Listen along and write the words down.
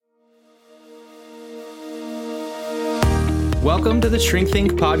Welcome to the Shrink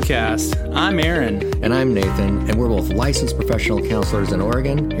Think podcast. I'm Aaron. And I'm Nathan, and we're both licensed professional counselors in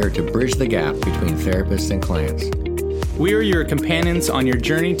Oregon, here to bridge the gap between therapists and clients. We are your companions on your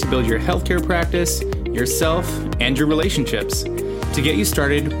journey to build your healthcare practice, yourself, and your relationships. To get you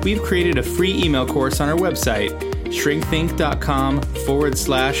started, we've created a free email course on our website,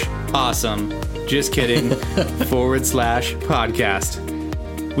 shrinkthink.com/awesome. Just kidding,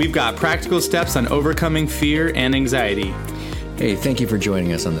 /podcast. We've got practical steps on overcoming fear and anxiety. Hey, thank you for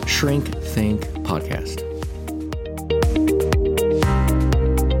joining us on the Shrink Think podcast.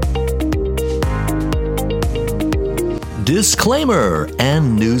 Disclaimer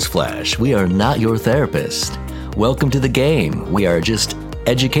and newsflash, we are not your therapist. Welcome to the game. We are just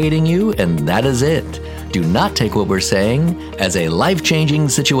educating you, and that is it. Do not take what we're saying as a life-changing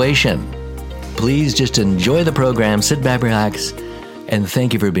situation. Please just enjoy the program, sit back, relax, and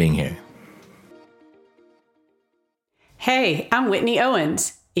thank you for being here. Hey, I'm Whitney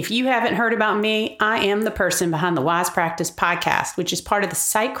Owens. If you haven't heard about me, I am the person behind the Wise Practice podcast, which is part of the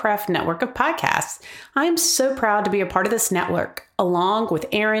Sightcraft network of podcasts. I am so proud to be a part of this network, along with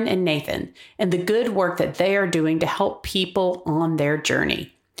Aaron and Nathan, and the good work that they are doing to help people on their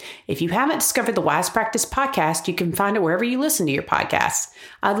journey. If you haven't discovered the Wise Practice podcast, you can find it wherever you listen to your podcasts.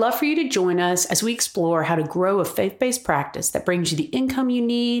 I'd love for you to join us as we explore how to grow a faith-based practice that brings you the income you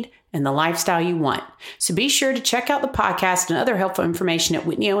need and the lifestyle you want. So be sure to check out the podcast and other helpful information at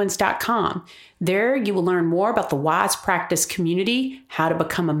whitneyowens.com. There you will learn more about the Wise Practice community, how to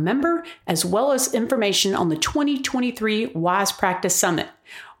become a member, as well as information on the 2023 Wise Practice Summit,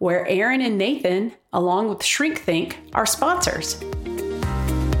 where Aaron and Nathan, along with Shrink Think, are sponsors.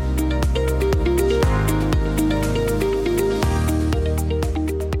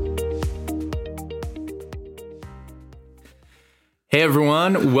 Hey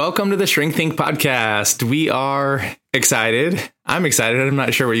everyone, welcome to the Shrink Think podcast. We are excited. I'm excited. I'm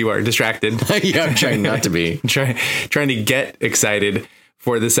not sure where you are. Distracted. Yeah, I'm trying not to be. trying to get excited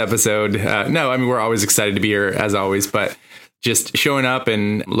for this episode. No, I mean, we're always excited to be here as always, but just showing up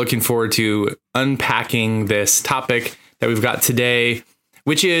and looking forward to unpacking this topic that we've got today,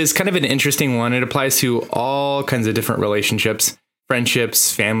 which is kind of an interesting one. It applies to all kinds of different relationships.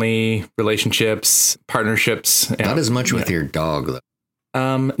 Friendships, family relationships, partnerships. Not as much with your dog, though.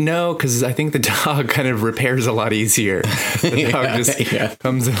 No, because I think the dog kind of repairs a lot easier. The dog just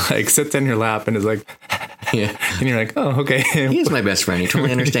comes and like sits in your lap and is like, yeah. And you're like, oh, okay. He's my best friend. He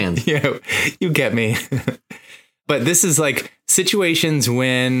totally understands. Yeah, you get me. But this is like situations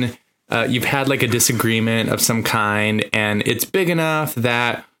when you've had like a disagreement of some kind and it's big enough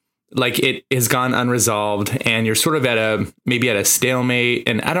that like it has gone unresolved and you're sort of maybe at a stalemate.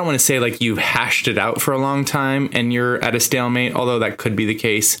 And I don't want to say like you've hashed it out for a long time and you're at a stalemate, although that could be the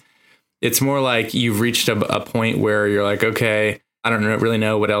case. It's more like you've reached a point where you're like, okay, I don't really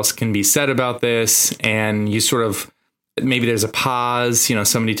know what else can be said about this. And you sort of, maybe there's a pause,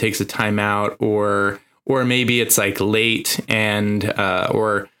 somebody takes a time out or maybe it's like late and,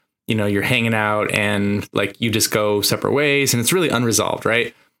 or, you're hanging out and like you just go separate ways and it's really unresolved,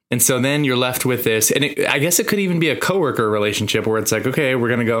 right? And so then you're left with this, and I guess it could even be a coworker relationship where it's like, okay, we're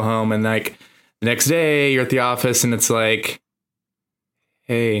going to go home. And like the next day you're at the office and it's like,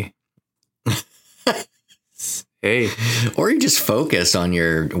 hey. Hey, or you just focus on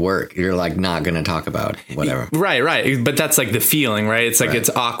your work. You're like not going to talk about whatever. Right. But that's like the feeling, right? It's like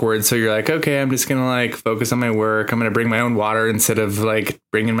It's awkward. So you're like, okay, I'm just going to like focus on my work. I'm going to bring my own water instead of like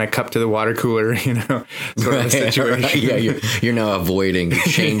bringing my cup to the water cooler, sort of a situation. Right. Yeah, you're now avoiding. You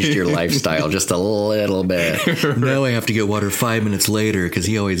changed your lifestyle just a little bit. Right. Now I have to get water 5 minutes later because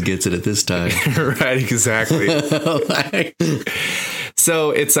he always gets it at this time. Right, exactly.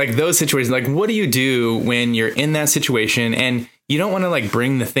 So it's like those situations, like what do you do when you're in that situation and you don't want to like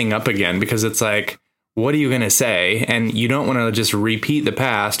bring the thing up again because it's like, what are you going to say? And you don't want to just repeat the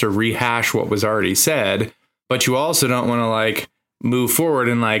past or rehash what was already said, but you also don't want to like move forward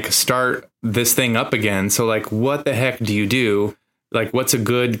and like start this thing up again. So like, what the heck do you do? Like, what's a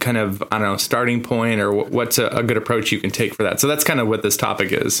good kind of, I don't know, starting point or what's a good approach you can take for that? So that's kind of what this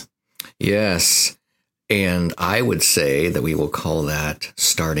topic is. Yes. And I would say that we will call that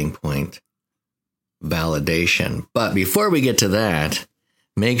starting point validation. But before we get to that,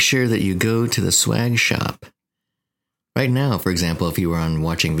 make sure that you go to the swag shop. Right now, for example, if you were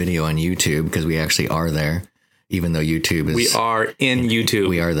watching video on YouTube, because we actually are there, even though YouTube is... We are in YouTube.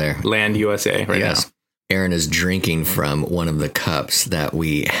 We are there. Land USA right now. Aaron is drinking from one of the cups that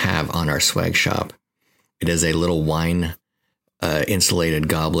we have on our swag shop. It is a little wine insulated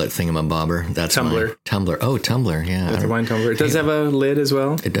goblet thingamabobber. That's tumbler. Mine. Tumbler. Oh, tumbler. Yeah. That's a wine tumbler. It does have a lid as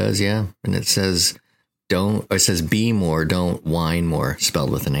well. It does. Yeah. And it says it says be more, don't whine more,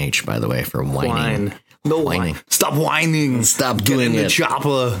 spelled with an H, by the way, for whining. Whine. No whining. Stop whining. Stop doing the it.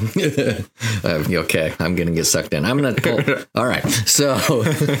 Chopper. Okay, I'm going to get sucked in. I'm going to pull. All right. So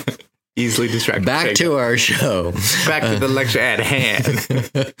Easily distracted. back to our show. Back to the lecture at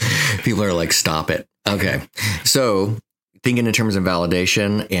hand. People are like, stop it. Okay. So thinking in terms of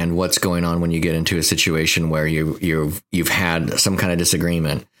validation and what's going on when you get into a situation where you've had some kind of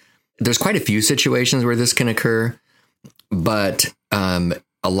disagreement. There's quite a few situations where this can occur, but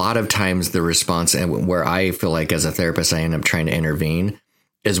a lot of times the response, and where I feel like as a therapist, I end up trying to intervene,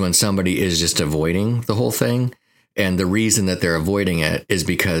 is when somebody is just avoiding the whole thing. And the reason that they're avoiding it is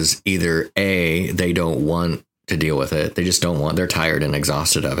because either A, they don't want to deal with it. They just don't want, they're tired and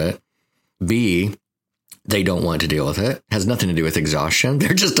exhausted of it. B, they don't want to deal with it. It has nothing to do with exhaustion.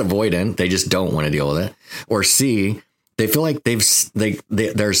 They're just avoidant. They just don't want to deal with it. Or C, they feel like there's,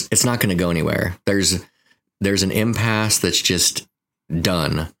 it's not going to go anywhere. There's an impasse that's just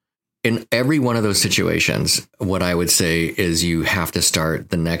done. In every one of those situations, what I would say is you have to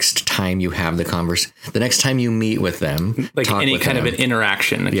start the next time you have the next time you meet with them, like any kind of an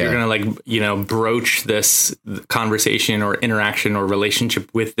interaction. If you're going to broach this conversation or interaction or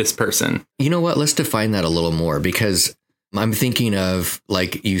relationship with this person. You know what? Let's define that a little more, because I'm thinking of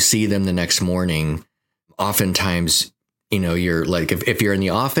like you see them the next morning. Oftentimes, you're like, if you're in the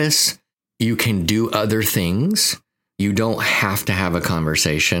office, you can do other things. You don't have to have a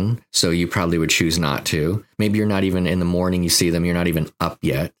conversation, so you probably would choose not to. Maybe you're not even in the morning, you see them, you're not even up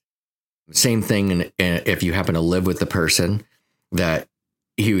yet. Same thing if you happen to live with the person that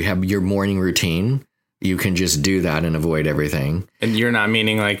you have your morning routine, you can just do that and avoid everything. And you're not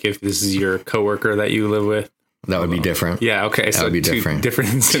meaning like if this is your coworker that you live with? That would be different. Yeah. Okay. That would be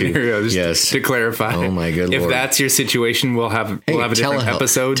different scenarios. Yes. To clarify. Oh my good Lord. If that's your situation, we'll have a different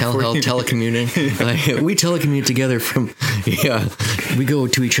episode. Telecommute. We telecommute together we go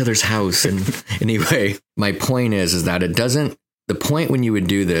to each other's house. And anyway, my point is that the point when you would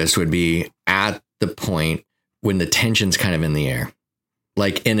do this would be at the point when the tension's kind of in the air.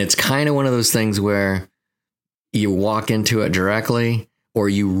 Like, and it's kind of one of those things where you walk into it directly, or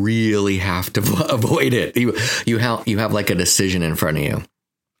you really have to avoid it. You have like a decision in front of you.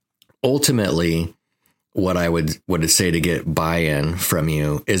 Ultimately, what I would say to get buy-in from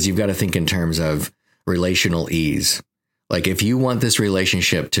you is you've got to think in terms of relational ease. Like if you want this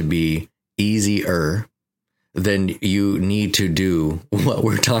relationship to be easier, then you need to do what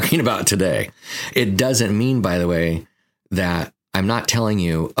we're talking about today. It doesn't mean, by the way, that I'm not telling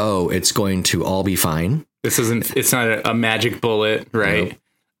you, it's going to all be fine. It's not a magic bullet, right? Nope.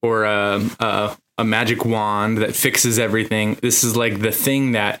 Or a magic wand that fixes everything. This is like the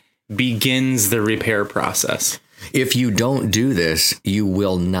thing that begins the repair process. If you don't do this, you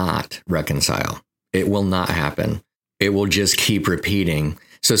will not reconcile. It will not happen. It will just keep repeating.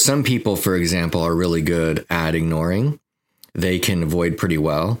 So some people, for example, are really good at ignoring. They can avoid pretty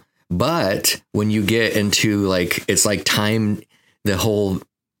well. But when you get into it's like time, the whole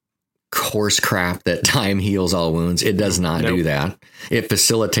coarse crap that time heals all wounds. It does not do that. It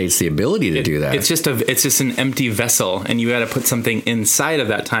facilitates the ability to do that. It's just an empty vessel, and you got to put something inside of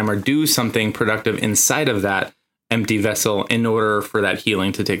that time or do something productive inside of that empty vessel in order for that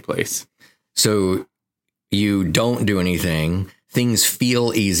healing to take place. So you don't do anything. Things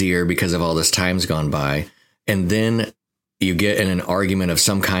feel easier because of all this time's gone by. And then you get in an argument of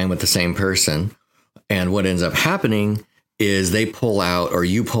some kind with the same person. And what ends up happening is they pull out, or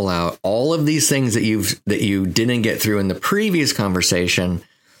you pull out, all of these things that you didn't get through in the previous conversation,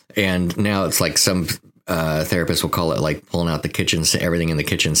 and now it's like some therapists will call it like pulling out everything in the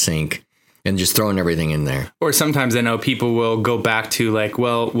kitchen sink and just throwing everything in there. Or sometimes I know people will go back to like,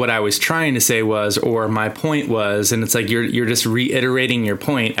 well, what I was trying to say was, or my point was, and it's like you're just reiterating your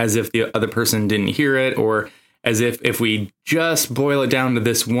point as if the other person didn't hear it, or as if we just boil it down to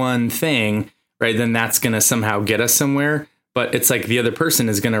this one thing, right, then that's going to somehow get us somewhere. But it's like the other person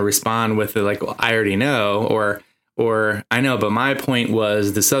is going to respond with like, well, I already know, or I know, but my point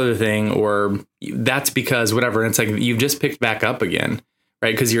was this other thing, or that's because whatever. And it's like you've just picked back up again,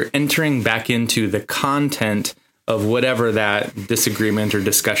 right? Because you're entering back into the content of whatever that disagreement or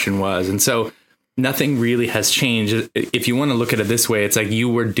discussion was. And so nothing really has changed. If you want to look at it this way, it's like you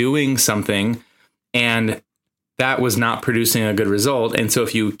were doing something and that was not producing a good result. And so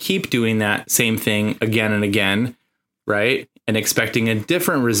if you keep doing that same thing again and again, right, and expecting a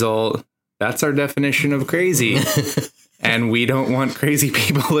different result, that's our definition of crazy. And we don't want crazy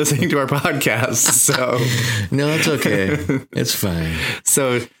people listening to our podcast. So no, it's okay. It's fine.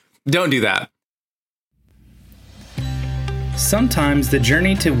 So don't do that. Sometimes the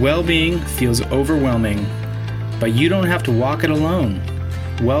journey to well-being feels overwhelming, but you don't have to walk it alone.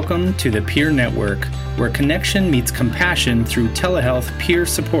 Welcome to the Peer Network, where connection meets compassion through telehealth peer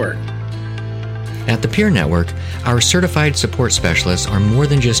support. At the Peer Network, our certified support specialists are more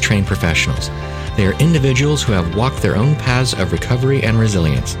than just trained professionals. They are individuals who have walked their own paths of recovery and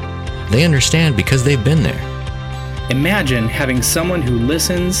resilience. They understand because they've been there. Imagine having someone who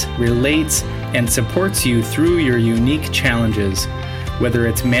listens, relates, and supports you through your unique challenges, whether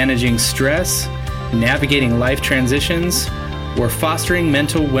it's managing stress, navigating life transitions, or fostering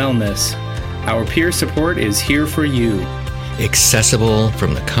mental wellness. Our peer support is here for you. Accessible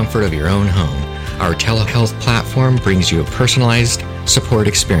from the comfort of your own home, our telehealth platform brings you a personalized support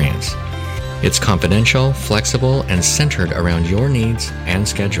experience. It's confidential, flexible, and centered around your needs and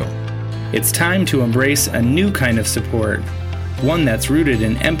schedule. It's time to embrace a new kind of support, one that's rooted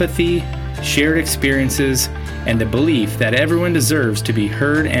in empathy, shared experiences, and the belief that everyone deserves to be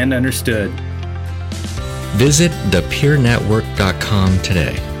heard and understood. Visit thepeernetwork.com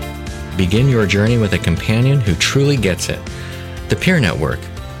today. Begin your journey with a companion who truly gets it. The Peer Network,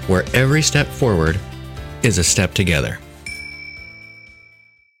 where every step forward is a step together.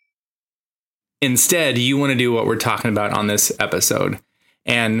 Instead, you want to do what we're talking about on this episode.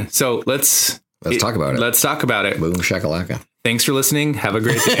 And so let's talk about it. Let's talk about it. Boom shakalaka. Thanks for listening. Have a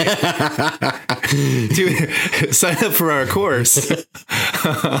great day. Dude, sign up for our course. Only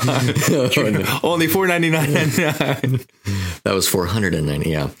 $4.99. That was $490.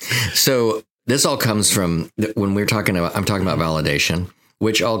 Yeah. So this all comes from when I'm talking about validation,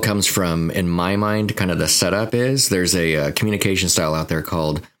 which all comes from, in my mind, kind of the setup is there's a communication style out there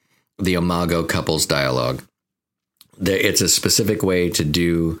called the Imago couples dialogue. It's a specific way to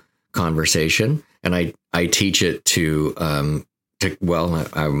do conversation. And I teach it I'm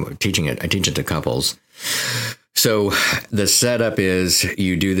teaching it. I teach it to couples. So the setup is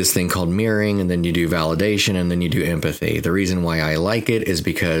you do this thing called mirroring, and then you do validation, and then you do empathy. The reason why I like it is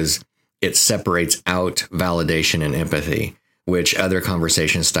because it separates out validation and empathy, which other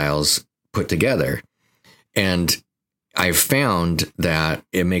conversation styles put together. And I've found that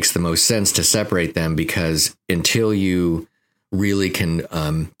it makes the most sense to separate them, because until you really can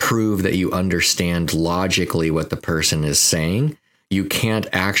prove that you understand logically what the person is saying, you can't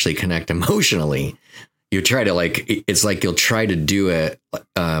actually connect emotionally. You try to it's like you'll try to do it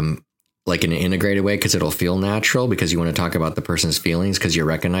like in an integrated way because it'll feel natural, because you want to talk about the person's feelings because you're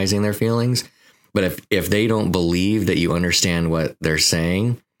recognizing their feelings. But if they don't believe that you understand what they're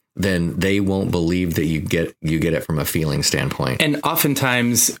saying, then they won't believe that you get it from a feeling standpoint. And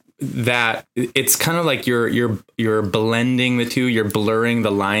oftentimes that it's kind of like you're blending the two, you're blurring the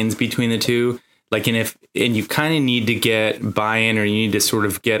lines between the two. Like, and you kind of need to get buy-in, or you need to sort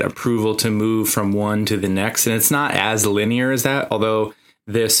of get approval to move from one to the next. And it's not as linear as that, although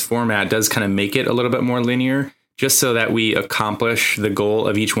this format does kind of make it a little bit more linear, just so that we accomplish the goal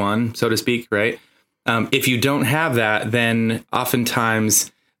of each one, so to speak, right? If you don't have that, then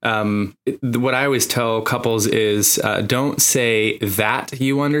oftentimes what I always tell couples is don't say that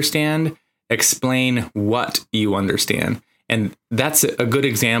you understand, explain what you understand. And that's a good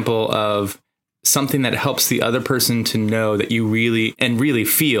example of something that helps the other person to know that you really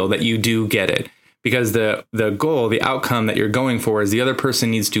feel that you do get it. Because the goal, the outcome that you're going for is the other person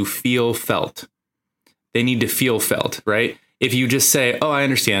needs to feel felt. They need to feel felt, right? If you just say, oh, I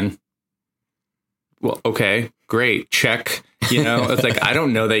understand. Well, okay, great, check. It's like, I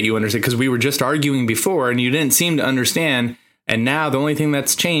don't know that you understand, because we were just arguing before and you didn't seem to understand. And now the only thing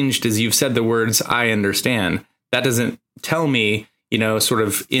that's changed is you've said the words, I understand. That doesn't tell me, sort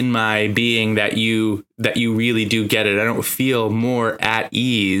of in my being that you really do get it. I don't feel more at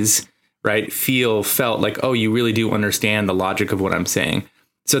ease, right? Felt like, oh, you really do understand the logic of what I'm saying.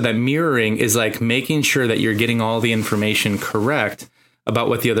 So that mirroring is like making sure that you're getting all the information correct about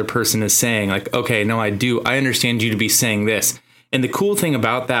what the other person is saying. Like, okay, no, I understand you to be saying this. And the cool thing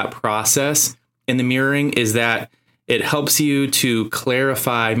about that process in the mirroring is that it helps you to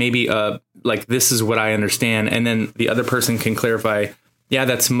clarify maybe like, this is what I understand. And then the other person can clarify, yeah,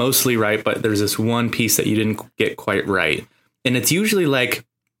 that's mostly right, but there's this one piece that you didn't get quite right. And it's usually like,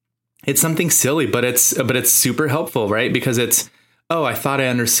 it's something silly, but it's super helpful, right? Because it's, oh, I thought I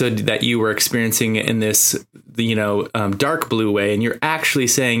understood that you were experiencing it in this, dark blue way. And you're actually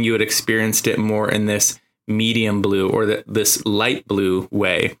saying you had experienced it more in this medium blue or this light blue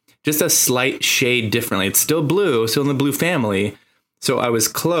way, just a slight shade differently. It's still blue, still in the blue family. So I was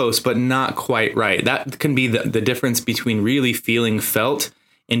close, but not quite right. That can be the difference between really feeling felt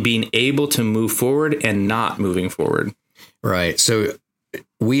and being able to move forward and not moving forward. Right. So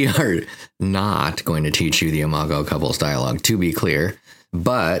we are not going to teach you the Imago couples dialogue, to be clear.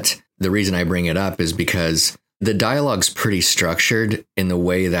 But the reason I bring it up is because the dialogue's pretty structured in the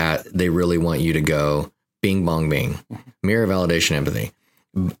way that they really want you to go bing, bong, bing, mirror, validation, empathy.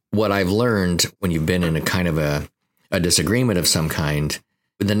 What I've learned when you've been in a kind of a disagreement of some kind,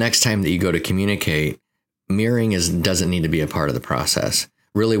 the next time that you go to communicate, mirroring doesn't need to be a part of the process.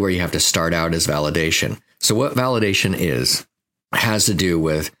 Really, where you have to start out is validation. So what validation has to do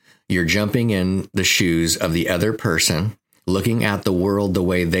with you're jumping in the shoes of the other person, looking at the world the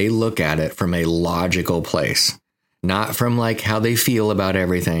way they look at it from a logical place, not from like how they feel about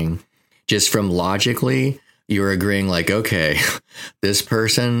everything, just from logically, you're agreeing like, okay, this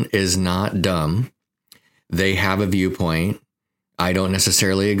person is not dumb. They have a viewpoint. I don't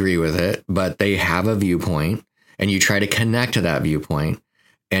necessarily agree with it, but they have a viewpoint, and you try to connect to that viewpoint.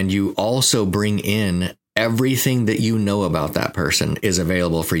 And you also bring in everything that you know about that person is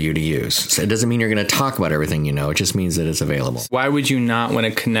available for you to use. So it doesn't mean you're going to talk about everything you know. It just means that it's available. Why would you not want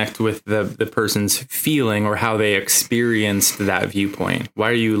to connect with the person's feeling or how they experienced that viewpoint? Why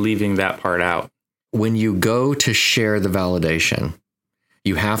are you leaving that part out? When you go to share the validation,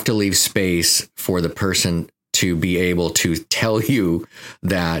 you have to leave space for the person to be able to tell you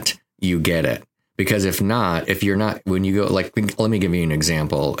that you get it. Because if you're not, when you go, like, let me give you an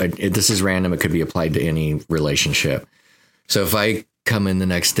example. This is random. It could be applied to any relationship. So if I come in the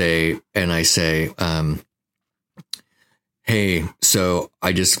next day and I say, hey, so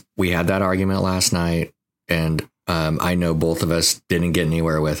we had that argument last night, and I know both of us didn't get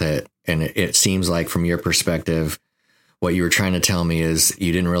anywhere with it. And it seems like from your perspective, what you were trying to tell me is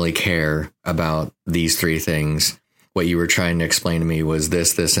you didn't really care about these three things. What you were trying to explain to me was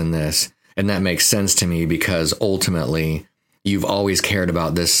this, this, and this. And that makes sense to me because ultimately you've always cared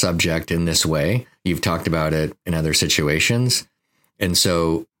about this subject in this way. You've talked about it in other situations. And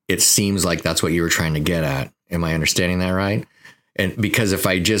so it seems like that's what you were trying to get at. Am I understanding that right? And because if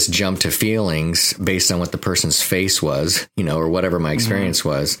I just jump to feelings based on what the person's face was, or whatever my experience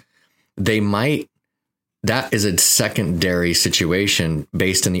was, that is a secondary situation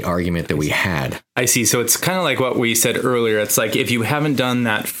based on the argument that we had. I see. So it's kind of like what we said earlier. It's like if you haven't done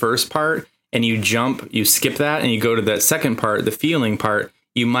that first part and you skip that and you go to that second part, the feeling part,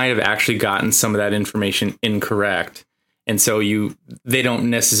 you might have actually gotten some of that information incorrect. And so they don't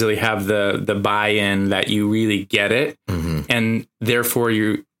necessarily have the buy-in that you really get it. Mm-hmm. And therefore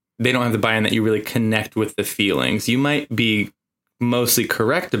they don't have the buy-in that you really connect with the feelings. You might be mostly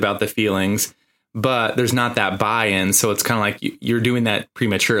correct about the feelings, but there's not that buy-in. So it's kind of like you're doing that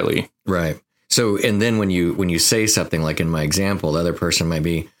prematurely. Right. So, and then when you say something like in my example, the other person might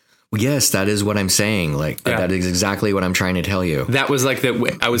be, well, yes, that is what I'm saying. Like that is exactly what I'm trying to tell you. That was like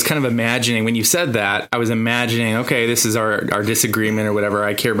I was kind of imagining when you said that, I was imagining, okay, this is our disagreement or whatever.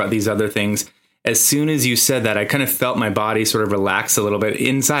 I care about these other things. As soon as you said that, I kind of felt my body sort of relax a little bit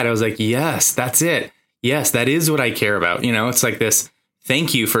inside. I was like, yes, that's it. Yes, that is what I care about. It's like this.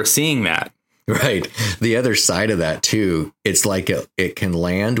 Thank you for seeing that. Right. The other side of that, too, it's like it can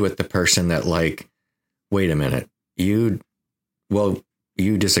land with the person that like, wait a minute, you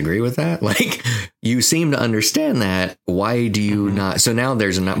disagree with that? Like, you seem to understand that. Why do you not? So now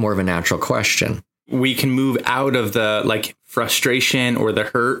there's more of a natural question. We can move out of the like frustration or the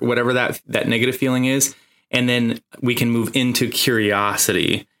hurt, whatever that negative feeling is. And then we can move into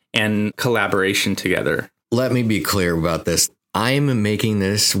curiosity and collaboration together. Let me be clear about this.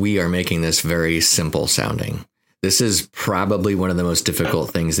 we are making this very simple sounding. This is probably one of the most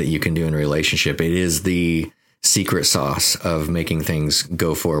difficult things that you can do in a relationship. It is the secret sauce of making things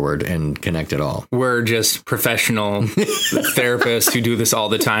go forward and connect it all. We're just professional therapists who do this all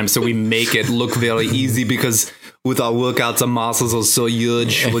the time. So we make it look very easy because with our workouts, our muscles are so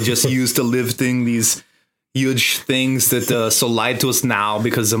huge. We're just used to lifting these huge things that so light to us now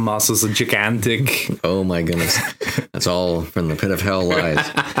because the muscles are gigantic. Oh my goodness. That's all from the pit of hell lies.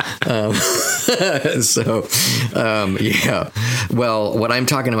 Yeah. Well, what I'm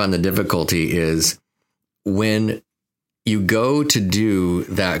talking about in the difficulty is when you go to do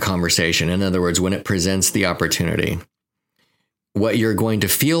that conversation, in other words, when it presents the opportunity, what you're going to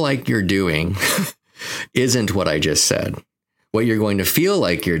feel like you're doing isn't what I just said. What you're going to feel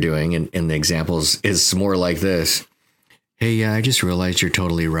like you're doing in the examples is more like this. Hey, yeah, I just realized you're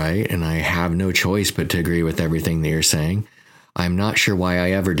totally right. And I have no choice but to agree with everything that you're saying. I'm not sure why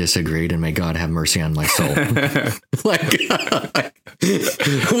I ever disagreed, and may God have mercy on my soul.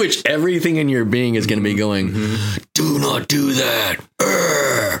 Which everything in your being is going to be going, do not do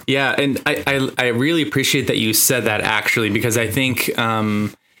that. Yeah. And I really appreciate that you said that, actually, because I think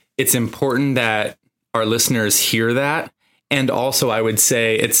it's important that our listeners hear that. And also, I would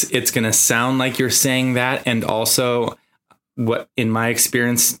say it's going to sound like you're saying that. And also, what in my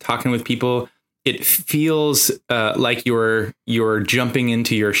experience talking with people, it feels like you're jumping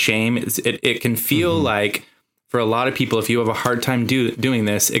into your shame. It can feel like for a lot of people, if you have a hard time doing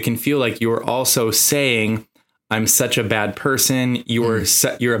this, it can feel like you're also saying, I'm such a bad person. You're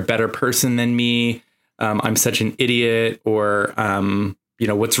a better person than me. I'm such an idiot, or,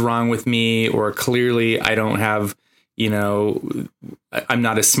 what's wrong with me? Or clearly I don't have, I'm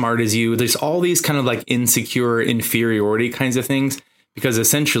not as smart as you. There's all these kind of like insecure inferiority kinds of things, because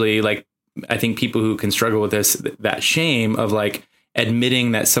essentially, like, I think people who can struggle with this, that shame of like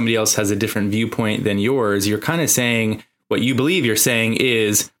admitting that somebody else has a different viewpoint than yours, you're kind of saying what you believe you're saying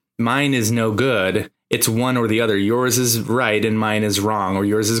is mine is no good. It's one or the other. Yours is right and mine is wrong, or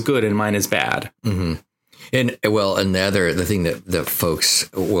yours is good and mine is bad. Mm-hmm. And the thing that folks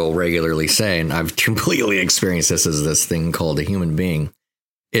will regularly say, and I've completely experienced this as this thing called a human being,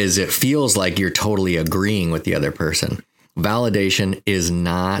 is it feels like you're totally agreeing with the other person. Validation is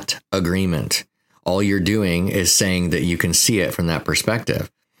not agreement. All you're doing is saying that you can see it from that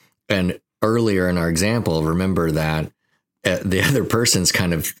perspective. And earlier in our example, remember that the other person's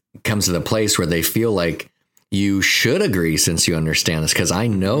kind of comes to the place where they feel like you should agree since you understand this, because I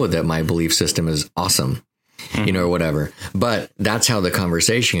know that my belief system is awesome, or whatever. But that's how the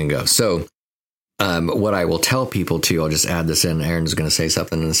conversation can go. So what I will tell people too, I'll just add this in, Aaron's going to say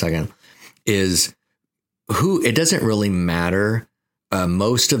something in a second, is it doesn't really matter.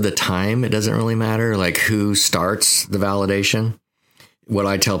 Most of the time, it doesn't really matter like who starts the validation. What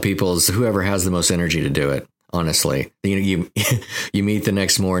I tell people is whoever has the most energy to do it. Honestly, you meet the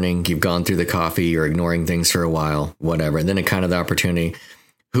next morning, you've gone through the coffee, you're ignoring things for a while, whatever. And then it kind of the opportunity,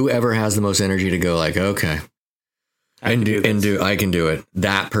 whoever has the most energy to go like, okay, I can do it.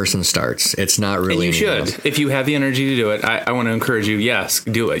 That person starts. It's not really. And you should, if you have the energy to do it, I want to encourage you. Yes,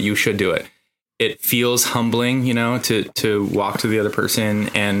 do it. You should do it. It feels humbling, to walk to the other person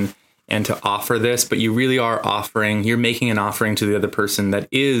and to offer this, but you really are you're making an offering to the other person that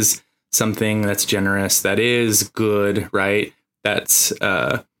is something that's generous, that is good, right? That's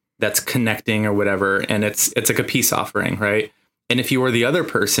connecting or whatever. And it's like a peace offering, right? And if you are the other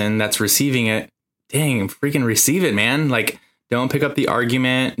person that's receiving it, dang, freaking receive it, man. Like, don't pick up the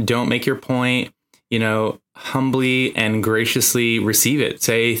argument. Don't make your point, humbly and graciously receive it.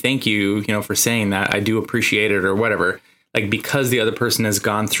 Say, thank you, for saying that. I do appreciate it, or whatever. Like, because the other person has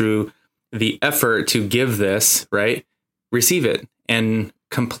gone through the effort to give this, right? Receive it and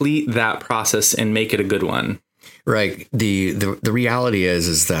complete that process and make it a good one. Right. The reality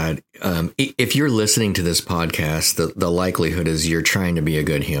is that if you're listening to this podcast, the likelihood is you're trying to be a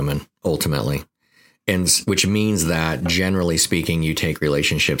good human ultimately. And which means that generally speaking, you take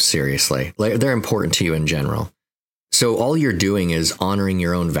relationships seriously. Like, they're important to you in general. So all you're doing is honoring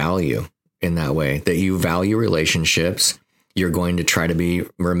your own value in that way, that you value relationships. You're going to try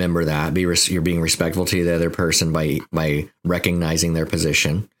to remember that you're being respectful to the other person by recognizing their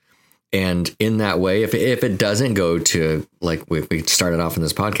position. And in that way, if it doesn't go to, like we started off in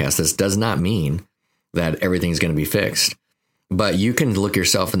this podcast, this does not mean that everything's going to be fixed. But you can look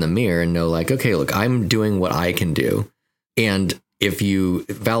yourself in the mirror and know, like, okay, look, I'm doing what I can do. And if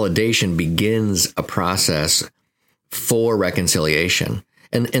validation begins a process for reconciliation.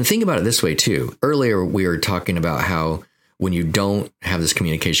 And think about it this way, too. Earlier, we were talking about how when you don't have this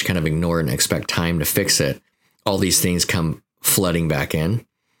communication, kind of ignore it and expect time to fix it, all these things come flooding back in.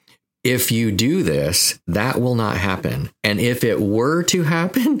 If you do this, that will not happen. And if it were to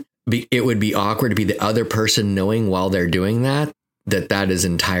happen, it would be awkward to be the other person knowing while they're doing that is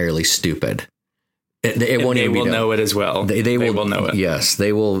entirely stupid. It won't even be done. Know it as well. They will know it. Yes,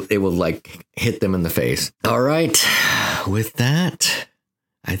 they will. It will like hit them in the face. All right. With that,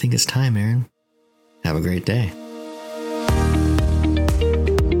 I think it's time, Aaron. Have a great day.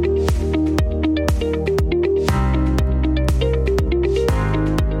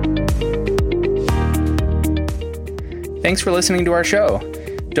 Thanks for listening to our show.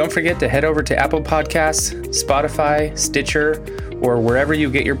 Don't forget to head over to Apple Podcasts, Spotify, Stitcher, or wherever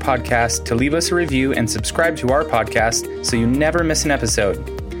you get your podcasts to leave us a review and subscribe to our podcast so you never miss an episode.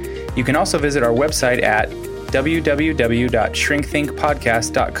 You can also visit our website at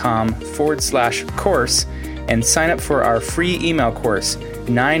www.shrinkthinkpodcast.com/course and sign up for our free email course,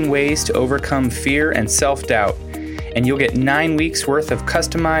 9 Ways to Overcome Fear and Self-Doubt. And you'll get 9 weeks worth of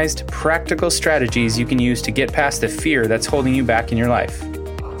customized, practical strategies you can use to get past the fear that's holding you back in your life.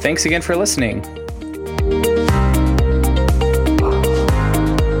 Thanks again for listening.